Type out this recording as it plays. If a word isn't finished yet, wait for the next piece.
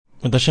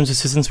With Hashem's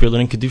assistance, we are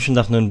learning Kedushin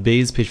Daf Nun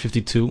Beis, page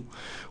 52.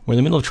 We're in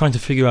the middle of trying to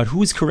figure out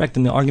who is correct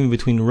in the argument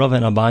between Rava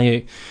and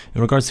Abaye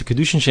in regards to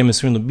Kedushin Shem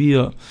Yisurin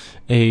L'Biyah,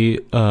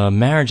 a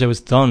marriage that was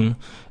done,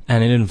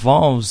 and it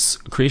involves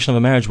creation of a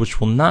marriage which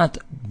will not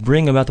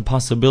bring about the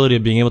possibility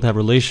of being able to have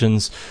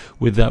relations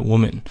with that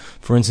woman.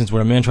 For instance,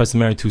 where a man tries to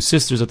marry two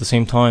sisters at the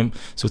same time,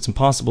 so it's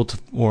impossible to,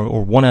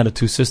 or one out of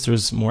two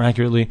sisters, more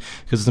accurately,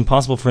 because it's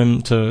impossible for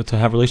him to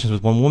have relations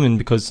with one woman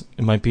because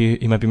he might be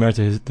married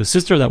to the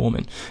sister of that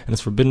woman, and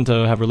it's forbidden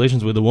to have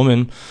relations with a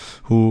woman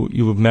who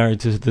you have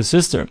married to the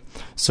sister.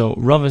 So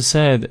Rava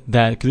said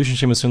that Kedushin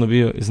Shem Yisurin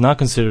L'Biyah is not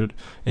considered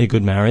a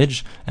good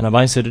marriage, and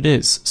Abaye said it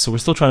is. So we're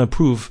still trying to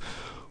prove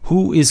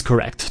who is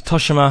correct.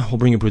 Tashema will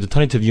bring you proof. The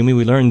Tani Tevyumi,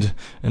 we learned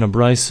in a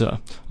brisa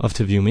of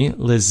Tevyumi,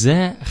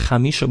 Lezeh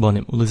chamisha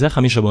bonim, Lezeh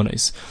chamisha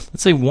bonis.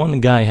 Let's say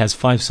one guy has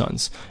 5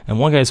 sons, and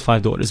one guy has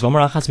 5 daughters.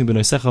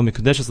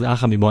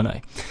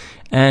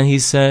 And he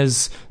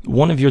says,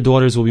 one of your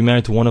daughters will be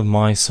married to one of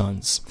my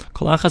sons. And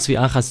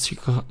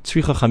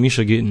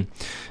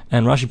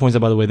Rashi points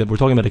out, by the way, that we're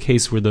talking about a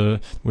case where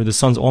the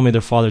sons all made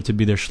their father to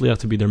be their shliach,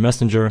 to be their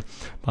messenger,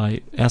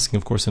 by asking,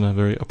 of course, in a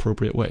very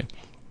appropriate way.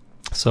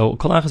 So,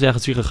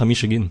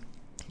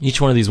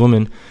 each one of these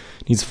women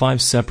needs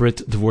 5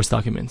 separate divorce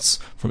documents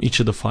from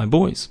each of the 5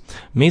 boys.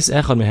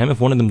 If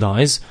one of them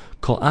dies,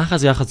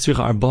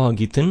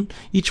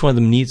 each one of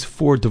them needs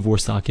 4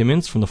 divorce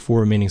documents from the 4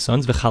 remaining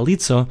sons.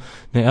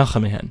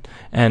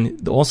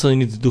 And also they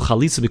need to do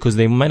chalitza because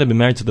they might have been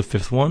married to the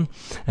 5th one,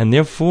 and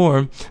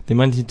therefore they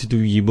might need to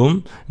do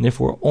yibum, and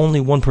therefore only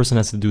one person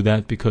has to do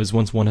that, because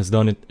once one has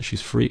done it,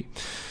 she's free.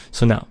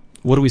 So now,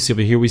 what do we see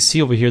over here? We see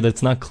over here that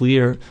it's not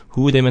clear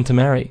who they meant to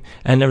marry,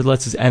 and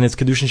nevertheless, it's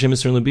Kedushin Shem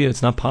Yisurin L'Biyah.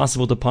 It's not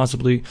possible to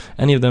possibly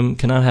any of them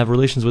cannot have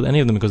relations with any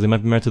of them because they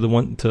might be married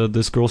to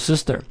this girl's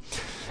sister.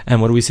 And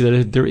what do we see?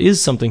 That there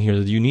is something here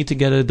that you need to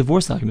get a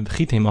divorce document.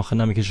 If you want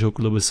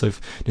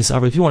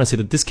to say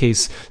that this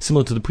case,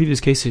 similar to the previous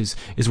cases,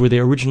 is where they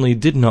originally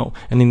did know,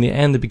 and in the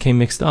end it became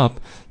mixed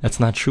up, that's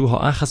not true.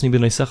 It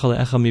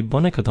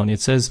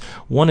says,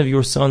 one of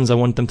your sons, I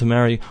want them to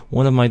marry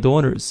one of my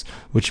daughters,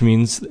 which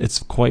means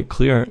it's quite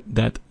clear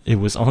that it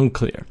was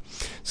unclear.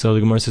 So the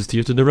Gemara says,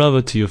 Tiyufta de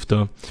Rava,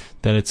 Tiyufta,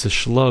 that it's a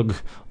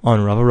shlug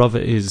on Rava.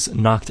 Rava is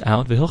knocked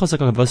out. There are 6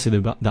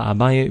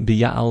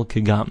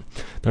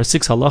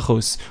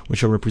 halachos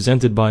which are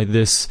represented by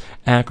this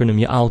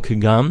acronym Ya'al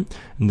Kigam,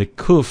 and the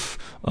kuf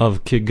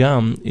of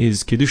Kigam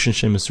is Kedushin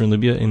Shem Yisurin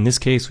L'Biyah. In this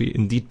case, we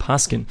indeed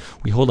paskin,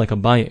 we hold like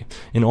Abaye.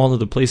 In all of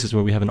the places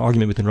where we have an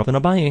argument between Rava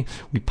and Abaye,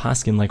 we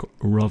paskin like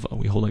Rava,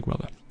 we hold like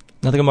Rava.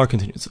 Now the Gemara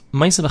continues.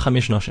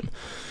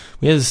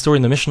 We have this story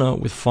in the Mishnah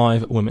with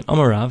 5 women.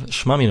 Amar Rav,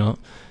 Shmamina,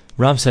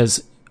 Rav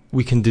says,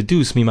 we can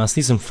deduce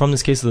mimasnisim from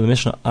this case of the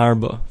Mishnah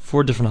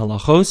 4 different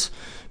halachos.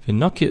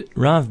 V'nakit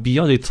Rav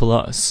biyadei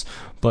talas.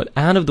 But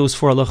out of those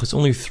 4 halachos,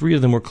 only 3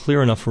 of them were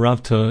clear enough for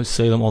Rav to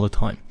say them all the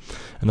time,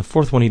 and the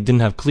 4th one he didn't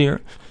have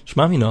clear.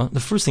 Shmamina, the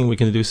first thing we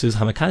can deduce is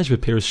Hamakadesh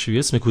beperes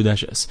shviyas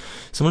mekudeshes.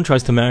 Someone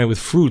tries to marry with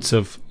fruits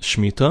of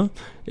Shemitah,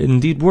 it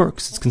indeed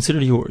works. It's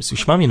considered yours.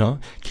 Shmamina,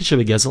 kisha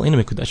begezel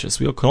ina mekudeshes.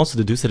 We can also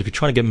deduce that if you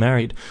try to get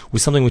married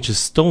with something which is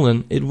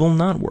stolen, it will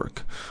not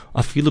work.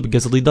 Afilu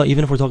begezelida,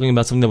 even if we're talking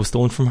about something that was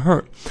stolen from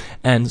her.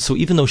 And so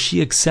even though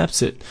she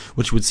accepts it,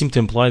 which would seem to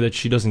imply that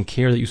she doesn't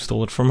care that you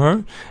stole it from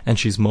her, and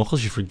she's mochel,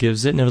 she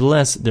forgives it,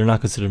 nevertheless, they're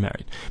not considered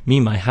married.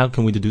 Mimai, how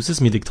can we deduce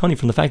this? Midiktani,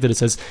 from the fact that it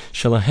says,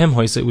 Shalahem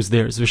hoisa, it was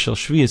theirs, Vishal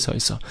shviyas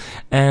hoisa,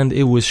 and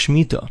it was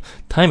Shemitah.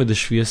 Time of the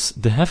shviyas,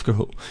 the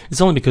hefkerhu.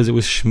 It's only because it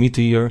was Shemitah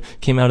year,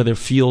 came out of their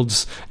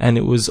fields, and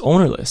it was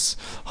ownerless.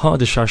 Ha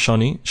de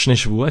sharshani, shnei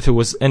shavua, if it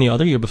was any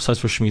other year besides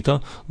for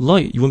Shemitah,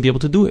 loy, you wouldn't be able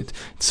to do it.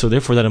 So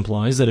therefore that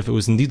implies that if it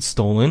was indeed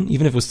stolen,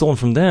 even if it was stolen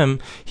from them,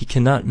 he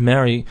cannot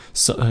marry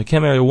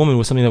a woman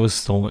with something that was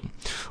stolen.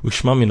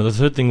 The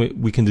third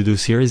thing we can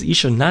deduce here is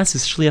Isha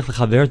nasis shliach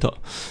lechaverta,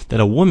 that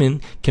a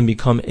woman can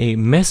become a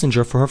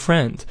messenger for her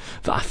friend,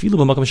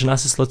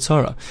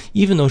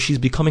 even though she's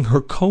becoming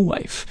her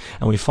co-wife.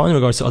 And we find in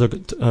regards to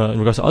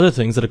other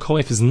things that a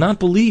co-wife is not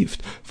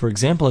believed. For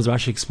example, as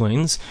Rashi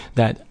explains,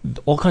 that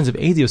all kinds of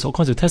adios, all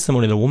kinds of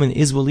testimony that a woman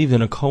is believed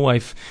in, a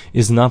co-wife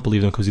is not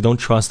believed in because you don't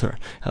trust her.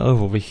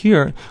 However, over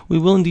here, we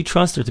will indeed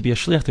trust her to be a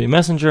shliach, to be a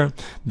messenger.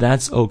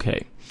 That's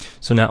okay.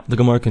 So now the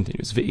Gemara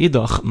continues.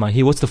 Ve'idach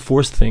mahi. What's the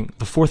 4th thing?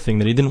 The 4th thing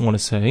that he didn't want to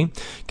say.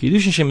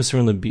 Kedushin Shem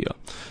Yisurin L'Biyah.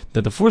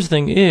 That the 4th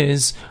thing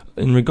is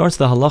in regards to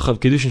the halacha of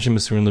Kedushin Shem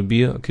Yisurin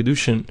L'Biyah.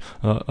 Kedushin,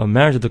 a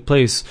marriage that took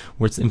place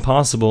where it's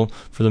impossible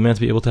for the man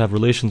to be able to have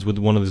relations with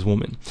one of his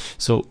women.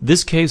 So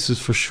this case is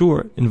for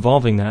sure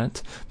involving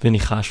that.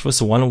 V'nichashva.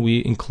 So why don't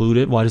we include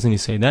it? Why doesn't he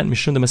say that?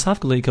 Mishum de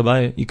mesafkele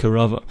ikabaya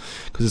ikarava.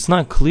 Because it's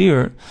not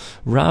clear.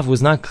 Rav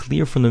was not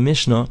clear from the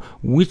Mishnah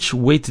which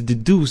way to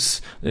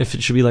deduce if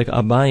it should be like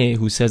Abaye,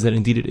 who says that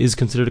indeed it is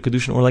considered a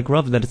kedushin, or like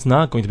Rav, that it's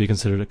not going to be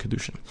considered a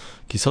kedushin.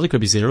 Kisalik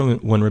Rabbi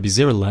Zera, when Rabbi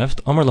Zera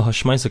left, Amar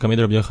lahashmaisa kamei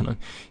Rabbi Yochanan.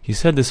 He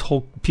said this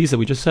whole piece that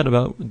we just said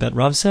about that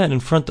Rav said in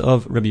front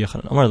of Rabbi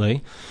Yochanan. Amar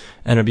lei,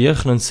 and Rabbi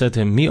Yochanan said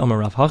to him, Mi Amar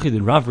Rav Hachi,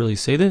 did Rav really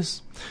say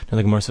this? Now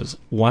the Gemara says,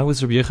 why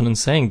was Rabbi Yochanan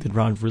saying, did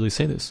Rav really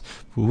say this?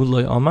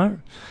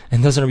 Amar.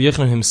 And doesn't Rabbi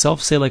Yochanan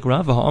himself say like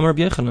Rav? Amar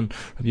Rabbi Yochanan.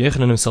 Rabbi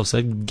Yochanan himself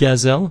said,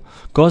 Gezel,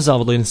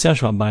 Gozal v'lo yinseh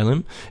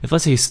bailim. If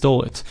let's say he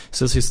stole it,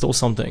 says he stole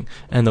something,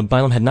 and the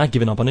bailim had not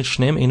given up on it,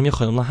 shneim einam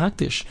yacholim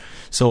lahakdish.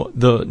 So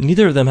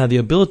neither of them had the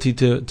ability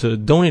to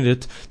donate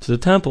it to the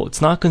temple.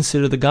 It's not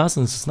considered the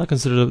goslings. It's not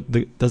considered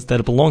that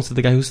it belongs to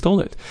the guy who stole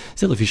it.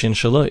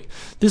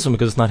 This one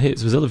because it's not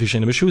his.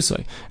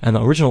 And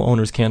the original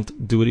owners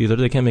can't do it either.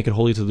 They can't make it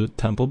holy to the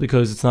temple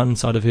because it's not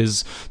inside of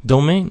his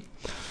domain.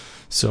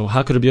 So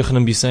how could Rabbi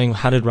Yochanan be saying,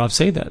 how did Rav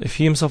say that? If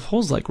he himself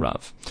holds like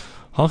Rav.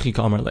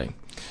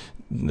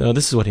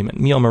 This is what he meant.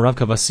 Mi amar Rav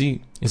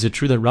kavasi. Is it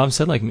true that Rav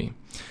said like me?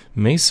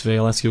 Meisvei,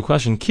 I'll ask you a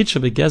question.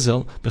 Kitcha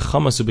begezel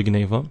bechamasu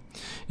begneva.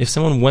 If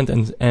someone went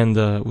and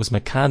was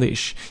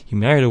makadesh, he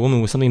married a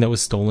woman with something that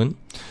was stolen.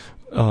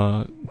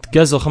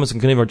 Gezel, chamas,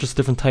 and gneva are just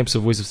different types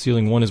of ways of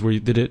stealing. One is where you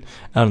did it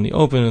out in the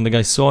open and the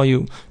guy saw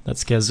you.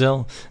 That's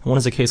gezel. And one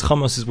is the case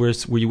chamas, is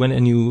where you went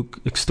and you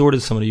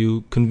extorted somebody.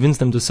 You convinced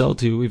them to sell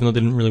to you, even though they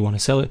didn't really want to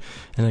sell it.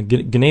 And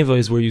gneva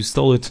is where you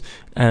stole it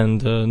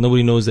and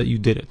nobody knows that you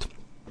did it.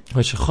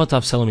 Or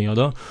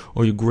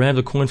you grabbed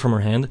a coin from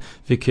her hand,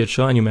 and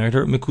you married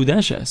her,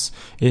 mikudeshes.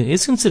 It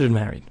is considered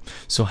married.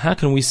 So how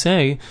can we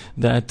say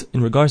that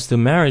in regards to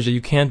marriage that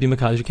you can't be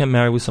mekadesh, you can't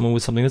marry with someone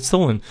with something that's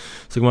stolen?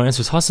 So my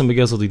answer is Hasan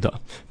begezel dida.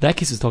 That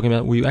case is talking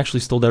about where you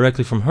actually stole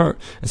directly from her.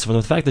 And so from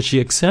the fact that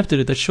she accepted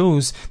it, that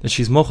shows that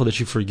she's mochel, that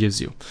she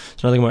forgives you.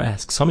 So now the Gemara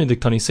asks, Sami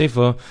diktani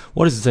seifa,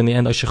 what is it in the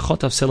end?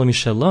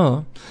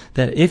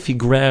 That if he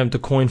grabbed the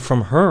coin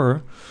from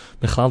her,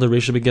 so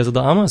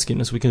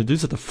we can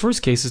deduce that the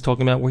first case is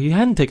talking about where he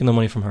hadn't taken the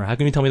money from her. How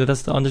can you tell me that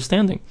that's the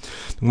understanding?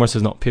 The Gemara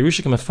says no. The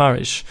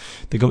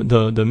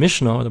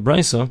Mishnah, or the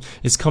Brisa,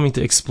 is coming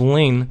to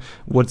explain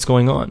what's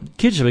going on.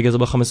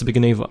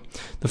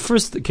 The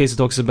first case it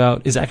talks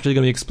about is actually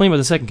going to be explained by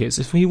the second case.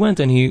 If he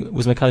went and he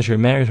was mekadesh her,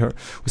 married her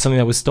with something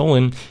that was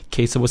stolen,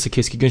 case of what's the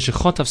case?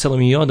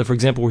 For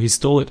example, where he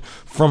stole it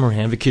from her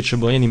hand,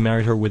 and he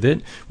married her with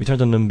it. We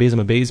turned on the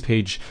Beis,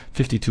 page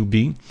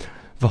 52b.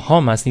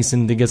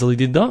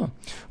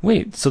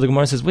 Wait, so the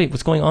Gemara says, wait,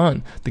 what's going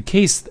on? The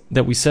case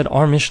that we said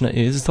our Mishnah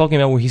is talking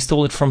about where he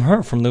stole it from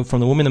her, from the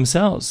women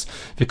themselves.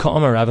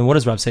 And what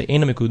does Rav say?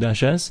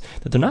 That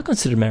they're not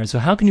considered married. So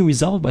how can you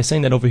resolve by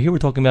saying that over here we're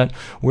talking about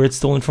where it's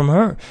stolen from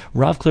her?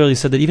 Rav clearly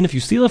said that even if you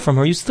steal it from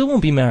her, you still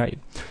won't be married.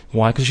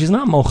 Why? Because she's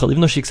not mochel.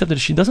 Even though she accepted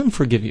it, she doesn't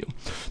forgive you.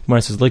 The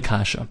Gemara says,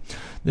 kasha.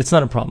 It's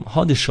not a problem.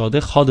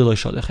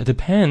 It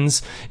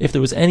depends if there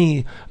was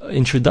any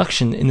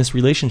introduction in this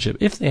relationship.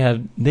 If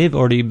they've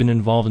already been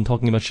involved in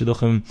talking about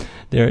shidduchim,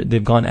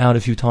 they've gone out a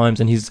few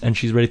times, and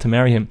she's ready to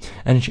marry him,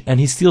 and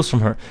he steals from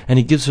her, and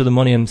he gives her the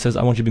money and says,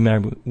 "I want you to be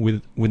married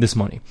with this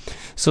money."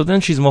 So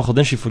then she's mochel,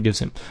 then she forgives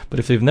him. But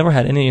if they've never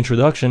had any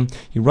introduction,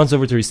 he runs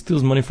over to her, he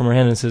steals money from her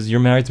hand, and says, "You're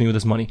married to me with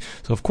this money."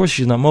 So of course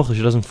she's not mochel,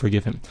 she doesn't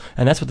forgive him,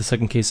 and that's what the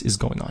second case is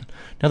going on.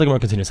 Now the Gemara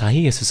continues.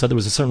 There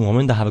was a certain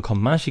woman that have a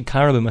kamashi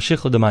kara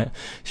b'mashich.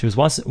 She was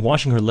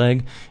washing her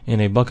leg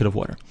in a bucket of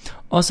water.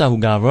 Asahu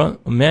Gavra,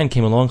 a man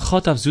came along,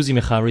 Chatav Zuzi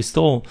Mechari,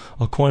 stole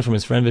a coin from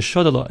his friend,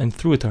 Veshodala, and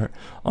threw it to her.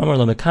 Amar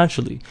la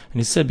Mekachali, and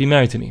he said, "Be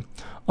married to me."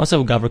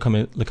 Asahu Gavra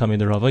lekame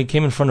de Rava. He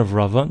came in front of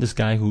Rava, this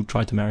guy who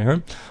tried to marry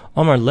her.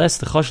 Amar les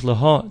techash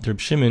laha derb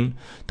Shimon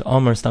the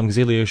Amar stam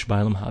gzeli yesh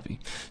ba'alam havi.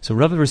 So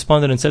Rava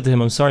responded and said to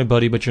him, "I'm sorry,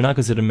 buddy, but you're not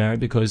considered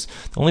married because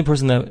the only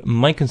person that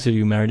might consider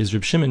you married is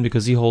Reb Shimon,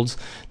 because he holds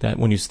that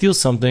when you steal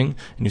something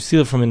and you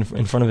steal it from in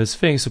front of his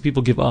face, so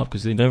people give up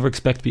because they never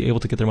expect to be able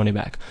to get their money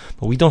back.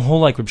 But we don't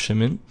hold like Reb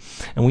Shimon,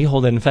 and we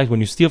hold that in fact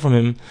when you steal from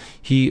him,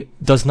 he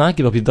does not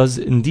give up. He does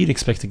indeed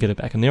expect to get it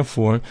back, and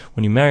therefore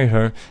when you married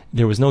her,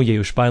 there was no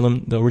yeush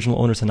ba'alam. The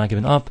original owners had not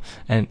given up,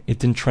 and it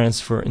didn't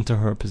transfer into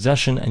her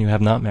possession, and you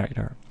have not married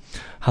her.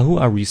 Hahu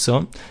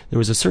Arisa, there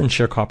was a certain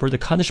sharecropper, the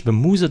Kaddish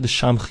Bemuza de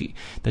Shamchi,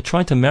 that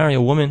tried to marry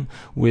a woman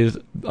with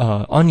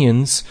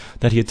onions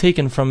that he had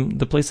taken from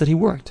the place that he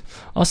worked.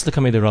 Asla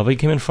Kamei de Rava, he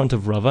came in front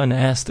of Rava and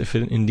asked if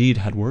it indeed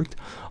had worked.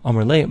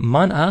 Amar le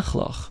man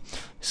achlach.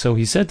 So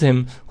he said to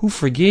him, "Who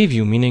forgave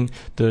you?" Meaning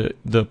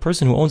the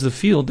person who owns the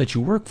field that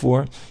you work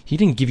for, he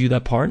didn't give you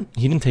that part.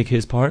 He didn't take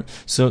his part.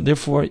 So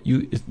therefore,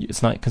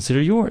 it's not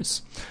considered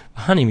yours.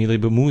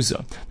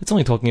 That's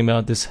only talking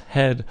about this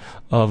head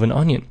of an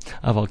onion.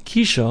 Aval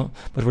kisha,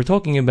 but we're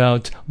talking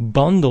about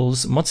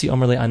bundles. Matzi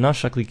amarle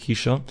anashakli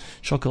kisha,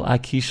 shakal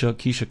akisha,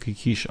 kisha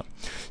kikisha.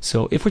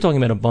 So if we're talking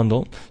about a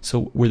bundle,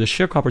 so where the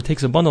sharecropper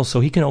takes a bundle, so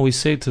he can always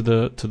say to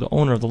the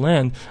owner of the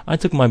land, "I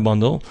took my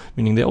bundle,"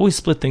 meaning they always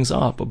split things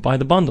up by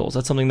the bundles.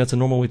 That's something that's a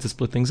normal way to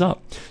split things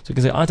up. So you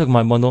can say, "I took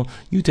my bundle,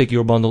 you take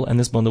your bundle, and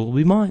this bundle will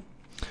be mine."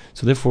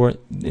 So therefore,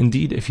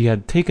 indeed, if he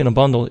had taken a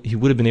bundle, he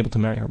would have been able to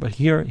marry her. But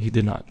here, he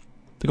did not.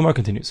 The Gemara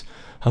continues.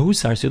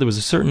 Hahusar, so there was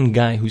a certain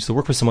guy who used to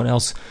work for someone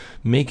else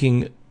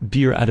making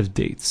beer out of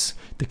dates.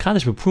 The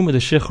Kaddish B'Pruma de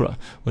Shechra.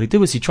 What he did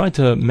was he tried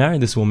to marry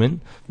this woman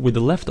with the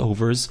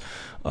leftovers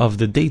of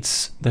the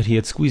dates that he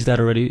had squeezed out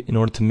already in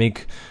order to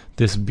make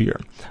this beer.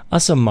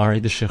 Asa Mari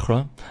de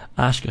Shechra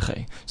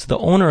Ashkeche. So the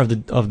owner of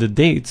the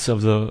dates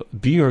of the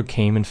beer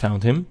came and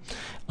found him.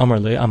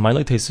 Amarle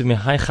Amayle Tesiv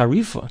Mehai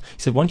Charifa. He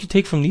said, why don't you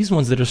take from these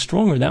ones that are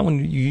stronger? That one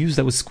you used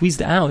that was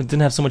squeezed out, it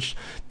didn't have so much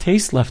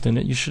taste left in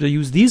it. You should have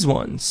used these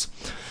ones.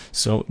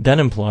 So that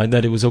implied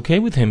that it was okay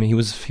with him. He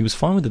was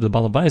fine with it. The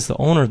Balabais, the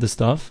owner of the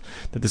stuff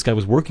that this guy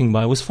was working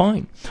by, was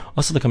fine.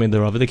 Also, they came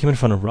in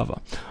front of Rava.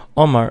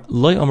 Omar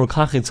loy amru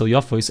kachet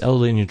yafois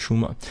el in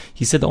truma.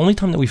 He said the only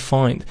time that we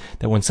find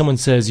that when someone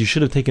says you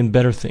should have taken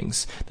better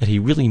things, that he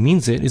really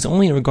means it, is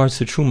only in regards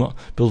to truma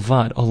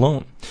bilvad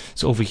alone.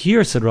 So over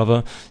here, said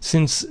Rava,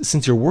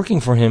 since you're working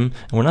for him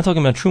and we're not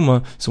talking about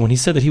truma, so when he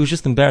said that he was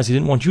just embarrassed, he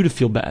didn't want you to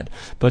feel bad.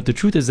 But the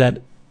truth is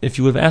that if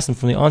you would have asked him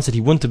from the onset,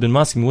 he wouldn't have been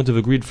masking, he wouldn't have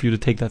agreed for you to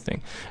take that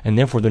thing. And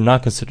therefore, they're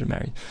not considered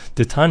married.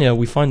 The Tanya,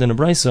 we find in a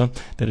Brisa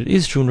that it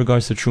is true in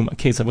regards to Truma.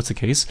 Case, what's the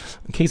case?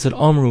 A case that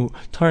Amru,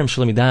 Tarim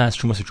Shalamidas,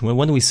 Truma.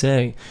 When do we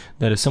say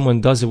that if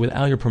someone does it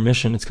without your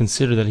permission, it's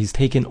considered that he's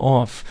taken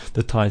off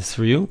the tithes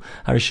for you?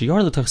 Let's say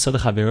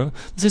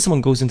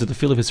someone goes into the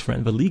field of his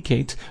friend,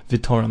 Valiket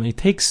Vitoram,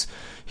 and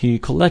he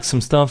collects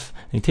some stuff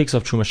and he takes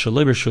off truma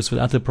shalei b'rshus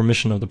without the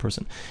permission of the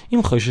person.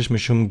 Im choshesh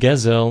mishum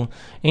gezel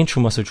ain't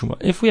truma so truma.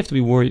 If we have to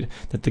be worried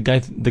that the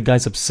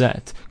guy's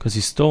upset because he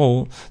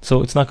stole,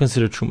 so it's not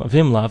considered truma.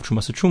 Vim lav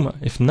truma so truma.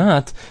 If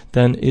not,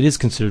 then it is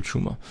considered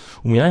truma.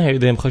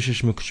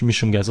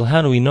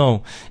 How do we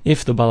know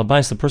if the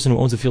balabais, the person who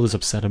owns the field, is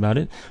upset about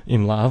it,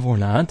 im lav or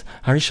not?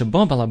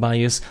 Harishabah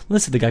balabais.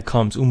 Let's say the guy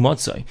comes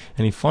umatzai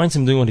and he finds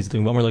him doing what he's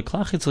doing.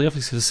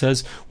 He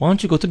says, why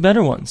don't you go to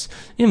better ones?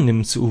 Im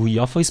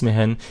nimtzu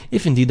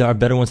if indeed there are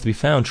better ones to be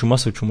found,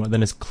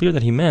 then it's clear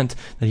that he meant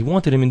that he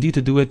wanted him indeed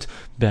to do it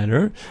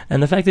better,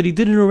 and the fact that he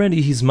did it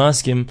already, he's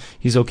maskim,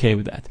 he's okay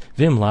with that.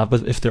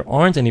 But if there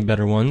aren't any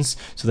better ones,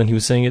 so then he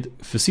was saying it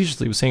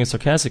facetiously, he was saying it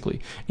sarcastically,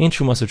 ain't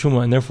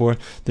truma, and therefore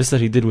this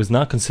that he did was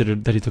not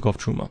considered that he took off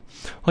truma.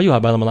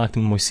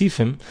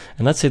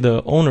 And let's say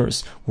the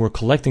owners were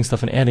collecting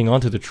stuff and adding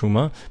on to the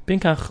truma,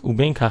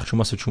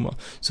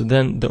 so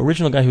then the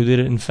original guy who did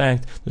it, in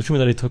fact, the truma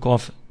that he took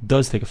off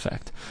does take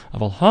effect.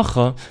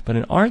 But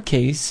in our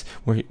case,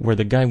 where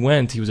the guy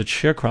went, he was a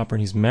sharecropper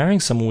and he's marrying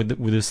someone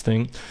with this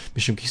thing.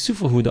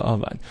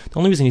 The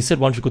only reason he said,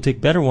 why don't you go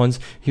take better ones,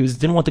 he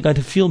didn't want the guy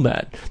to feel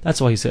bad. That's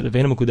why he said,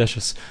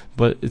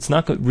 but it's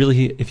not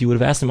really, if you would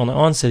have asked him on the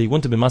onset, he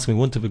wouldn't have been masking, he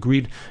wouldn't have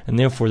agreed, and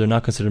therefore they're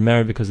not considered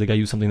married because the guy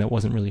used something that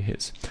wasn't really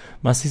his.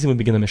 Masisim would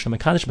begin the Mishnah.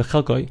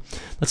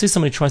 Let's say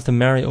somebody tries to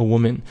marry a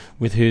woman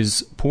with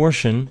his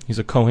portion, he's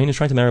a Kohen, he's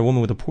trying to marry a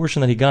woman with a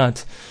portion that he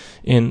got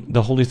in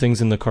the holy things,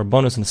 in the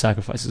karbonos and the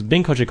sacrifices.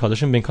 Ben kachim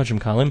kadashim, ben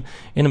kachim kalim,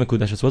 in a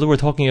mekudeshes. Whether we're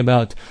talking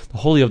about the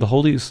holy of the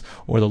holies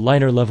or the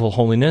lighter level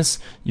holiness,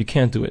 you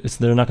can't do it.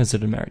 They're not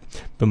considered married.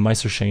 But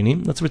meiser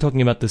sheni, that's what we're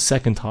talking about, the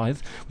second tithe,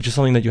 which is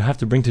something that you have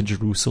to bring to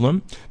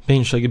Jerusalem.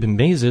 Ben shagib ben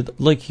bezid,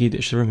 like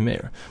Yiddish, Rabbi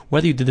Meir.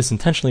 Whether you did this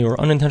intentionally or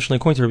unintentionally,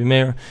 according to Rabbi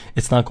Meir,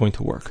 it's not going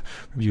to work.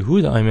 Rabbi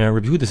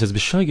Yehuda says,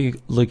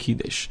 b'shagig like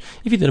Yiddish.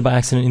 If you did it by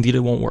accident, indeed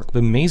it won't work.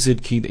 But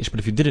mezid kiddish. But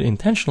if you did it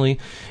intentionally,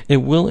 it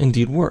will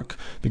indeed work.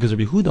 Because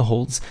Rabbi Yehuda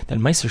holds that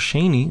Meiser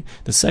Sheni,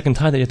 the second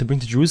tithe that you have to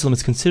bring to Jerusalem,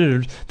 is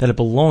considered that it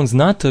belongs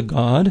not to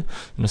God,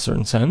 in a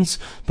certain sense,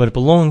 but it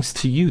belongs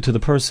to you, to the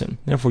person.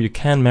 Therefore, you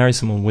can marry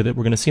someone with it.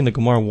 We're going to see in the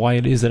Gemara why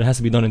it is that it has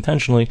to be done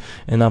intentionally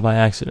and not by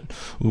accident.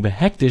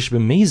 Ubehektish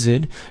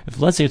b'mezid, if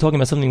let's say you're talking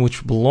about something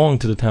which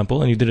belonged to the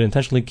temple and you did it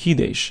intentionally,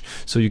 kidesh,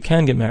 so you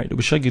can get married.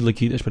 Ubeshagid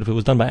l'kidesh, but if it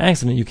was done by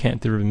accident, you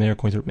can't. Rabbi Meir,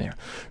 according to Rabbi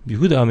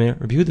Meir.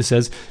 Rabbi Yehuda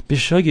says,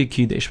 b'shagid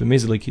kidesh,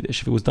 b'mezid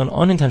l'kidesh. If it was done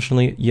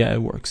unintentionally, yeah,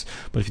 it works.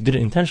 But if you did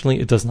it intentionally,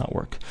 it does not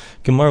work.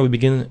 Gemara, we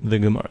begin the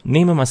Gemara.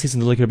 Let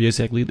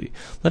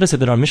us say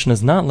that our mission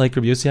is not like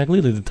Rabbi Yossi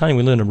Haglili. The time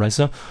we learn in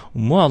Brisa,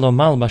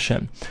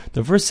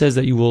 the verse says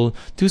that you will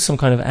do some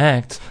kind of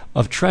act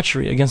of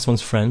treachery against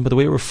one's friend, but the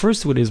way it refers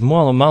to it is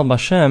Mu'al Mal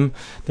Bashem,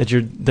 that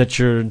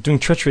you're doing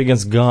treachery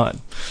against God.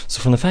 So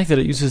from the fact that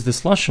it uses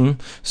this lashon,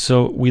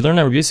 so we learn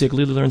that Rabbi Yossi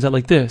Haglili learns that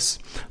like this: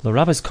 that from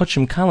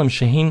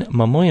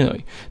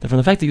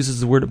the fact that it uses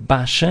the word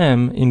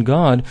Bashem in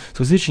God,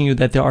 so it's teaching you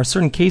that there are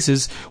certain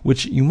cases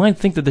which you might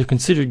think that they're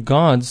considered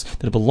God's,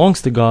 that it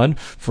belongs to God.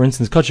 For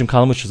instance, Kachim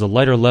Kalam, which is a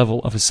lighter level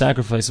of a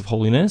sacrifice of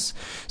holiness.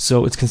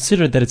 So it's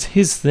considered that it's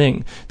his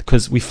thing,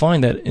 because we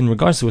find that in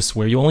regards to a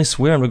swear, you only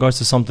swear in regards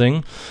to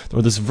something,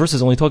 or this verse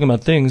is only talking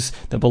about things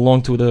that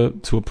belong to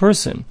a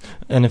person.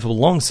 And if it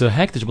belongs to a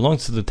hektish, it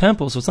belongs to the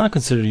temple, so it's not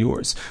considered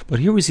yours. But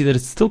here we see that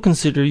it's still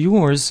considered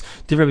yours,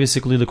 according to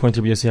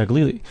Rabbi Yossi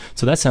HaGlili.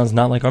 So that sounds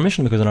not like our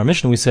mission, because in our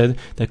mission we said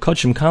that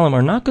Kodshim Kalim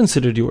are not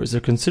considered yours. They're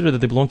considered that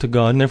they belong to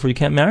God, and therefore you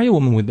can't marry a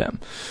woman with them.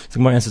 So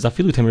Gemara answers,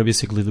 Afilu Tem Rabbi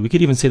Yossi HaGlili. We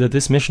could even say that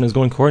this mission is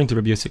going according to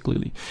Rabbi Yossi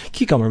HaGlili.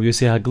 Kikam Rabbi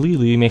Yossi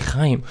HaGlili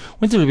Mechaim.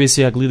 When did Rabbi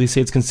Yossi HaGlili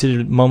say it's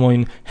considered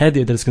Mamoin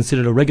Hedir, that it's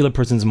considered a regular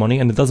person's money,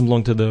 and it doesn't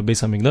belong to the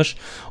Beis HaMikdash?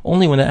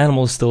 Only when the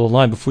animal is still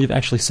alive, before you've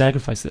actually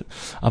sacrificed it.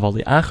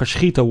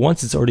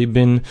 Once it's already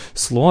been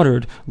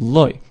slaughtered,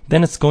 loy,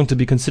 then it's going to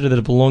be considered that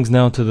it belongs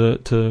now to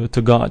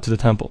God, to the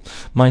temple.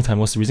 My time,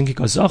 what's the reason? If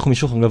let's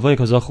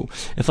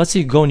say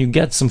you go and you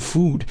get some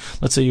food,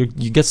 let's say you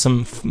get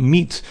some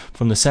meat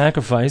from the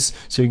sacrifice,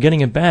 so you're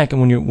getting it back,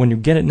 and when you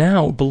get it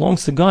now, it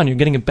belongs to God, and you're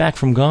getting it back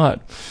from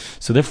God.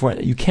 So therefore,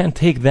 you can't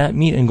take that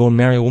meat and go and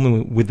marry a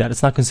woman with that.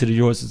 It's not considered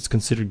yours, it's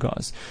considered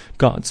God's.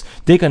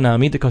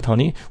 Dekanami,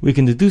 dekatani, we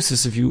can deduce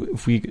this if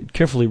we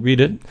carefully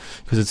read it,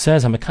 because it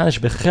says,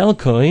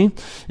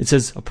 it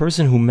says a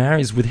person who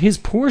marries with his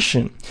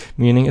portion,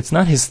 meaning it's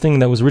not his thing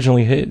that was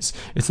originally his,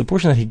 it's the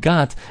portion that he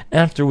got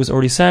after it was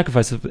already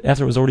sacrificed,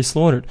 after it was already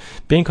slaughtered.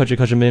 Bein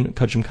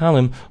kachim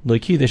kalim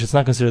loikidesh, it's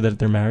not considered that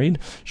they're married.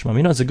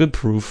 Shmamina is a good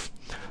proof.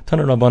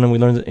 Tana Rabbanan, we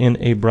learned in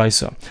a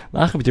brisa.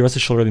 After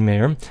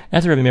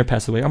Rabbi Meir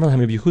passed away, Rabbi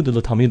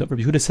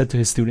Yehuda said to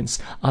his students,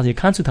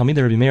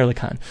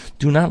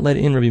 do not let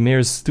in Rabbi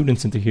Meir's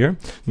students into here,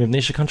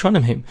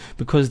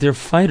 because they're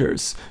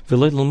fighters. They're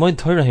not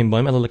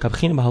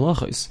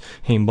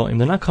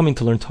coming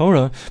to learn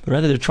Torah, but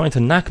rather they're trying to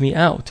knock me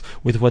out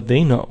with what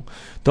they know.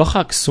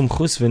 Dochak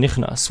Sumchus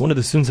v'nichnas. One of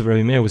the students of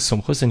Rabbi Meir was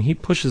Sumchus, and he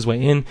pushed his way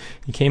in.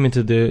 He came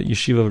into the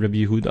yeshiva of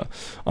Rabbi Yehuda.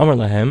 Amar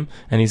lahem,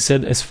 and he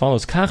said as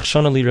follows: Kach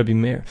shana li Rabbi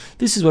Meir.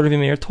 This is what Rabbi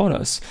Meir taught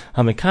us.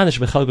 Hamekadesh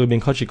b'chalgo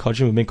ben kodshi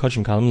kodshim ben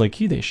kodshim kalim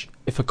lekidesh.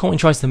 If a Kohen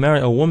tries to marry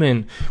a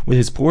woman with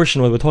his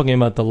portion, whether we're talking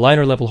about the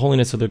lighter level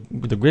holiness or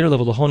the greater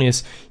level of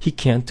holiness, he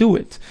can't do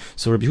it.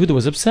 So Rabbi Yehuda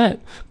was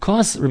upset.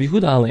 Cause Rabbi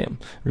Yehuda aleim.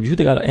 Rabbi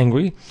Yehuda got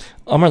angry.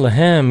 Amar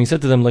lahem, he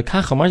said to them,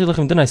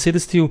 didn't I say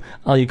this to you?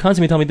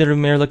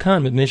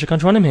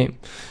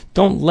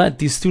 Don't let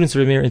these students of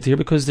Rabbi Meir into here,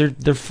 because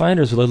they're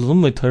fighters. They're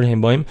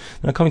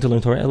not coming to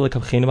learn Torah. They're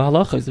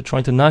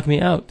trying to knock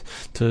me out,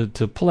 to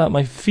pull out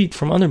my feet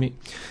from under me.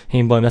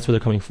 That's what they're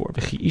coming for. And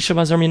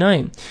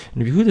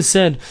Rabbi Yehuda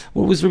said,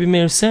 what was Rabbi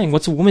Meir saying?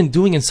 What's a woman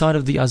doing inside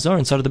of the Azar,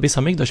 inside of the Beis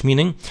HaMikdash?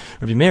 Meaning,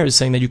 Rabbi Meir is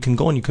saying that you can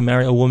go and you can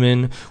marry a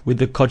woman with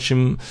the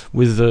kachim,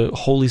 with the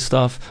holy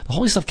stuff. The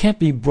holy stuff can't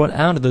be brought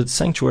out of the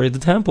sanctuary of the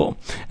temple,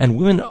 and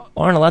women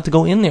aren't allowed to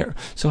go in there.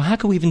 So how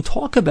can we even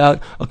talk about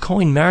a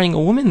Kohen marrying a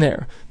woman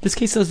there? This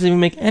case doesn't even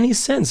make any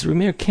sense. Rabbi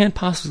Meir can't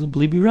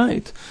possibly be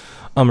right.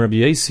 Rabbi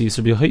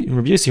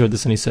Yossi heard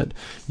this and he said,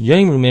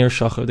 Yom Meir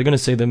Shachar, they're going to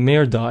say that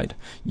Meir died.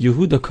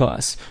 Yehuda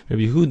Kas,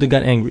 Rabbi Yehuda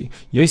got angry.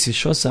 Yossi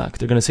Shosak,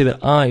 they're going to say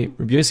that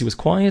Rabbi Yossi was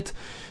quiet.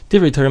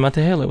 What's going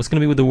to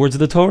be with the words of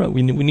the Torah?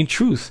 We need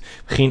truth.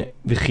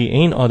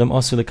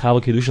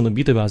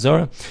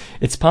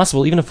 It's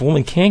possible, even if a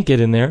woman can't get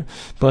in there,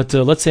 but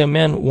let's say a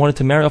man wanted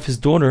to marry off his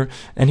daughter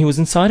and he was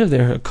inside of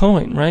there, a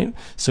Kohen, right?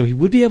 So he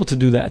would be able to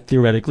do that,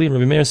 theoretically. And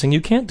Rabbi Meir is saying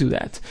you can't do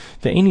that.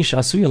 Or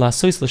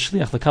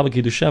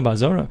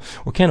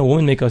can a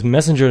woman make a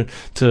messenger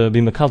to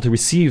be makal, to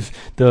receive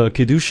the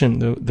Kiddushin,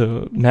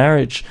 the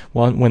marriage,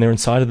 when they're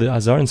inside of the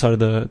Azar, inside of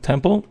the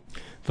temple?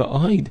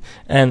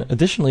 And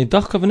additionally,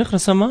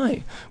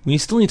 we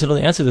still need to know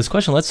the answer to this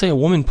question. Let's say a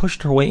woman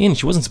pushed her way in.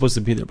 She wasn't supposed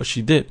to be there, but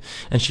she did.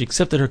 And she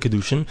accepted her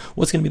Kedushin.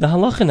 What's going to be the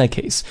halacha in that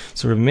case?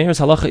 So Rabbi Meir's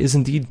halacha is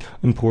indeed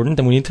important,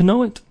 and we need to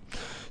know it.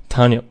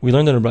 Tanya, we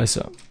learned in a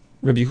brisa.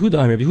 Rabbi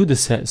Yehuda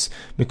says,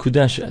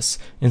 Mekudeshes.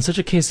 In such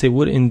a case, they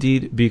would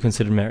indeed be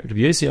considered married.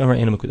 Rabbi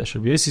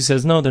Yossi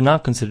says, no, they're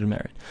not considered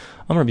married.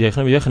 Rabbi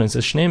Yochanan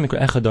says,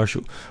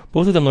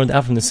 both of them learned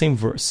out from the same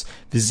verse.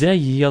 This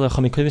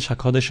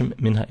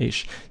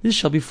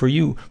shall be for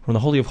you from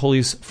the Holy of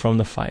Holies, from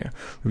the fire.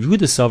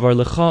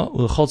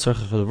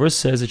 The verse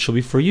says it shall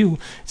be for you.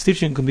 It's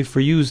teaching it can be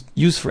for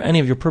used for any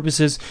of your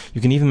purposes.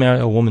 You can even marry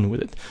a woman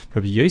with it.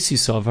 Rabbi Yossi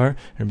Savar,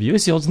 and Rabbi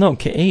Yossi holds no,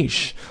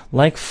 ke'esh,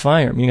 like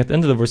fire. Meaning at the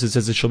end of the verse it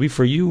says it shall be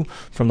for you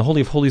from the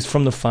Holy of Holies,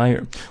 from the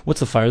fire. What's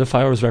the fire? The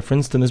fire was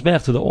referenced in the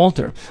Mizbeach, to the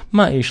altar.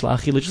 Ma'esh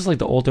la'achila, just like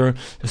the altar,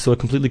 so it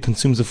completely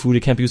consumes the food, it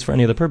can't be used for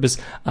any other purpose.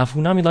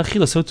 Afunami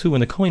la'achila, so too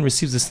when the Kohen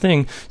receives this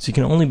thing, so it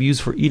can only be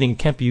used for eating, it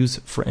can't be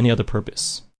used for any other purpose.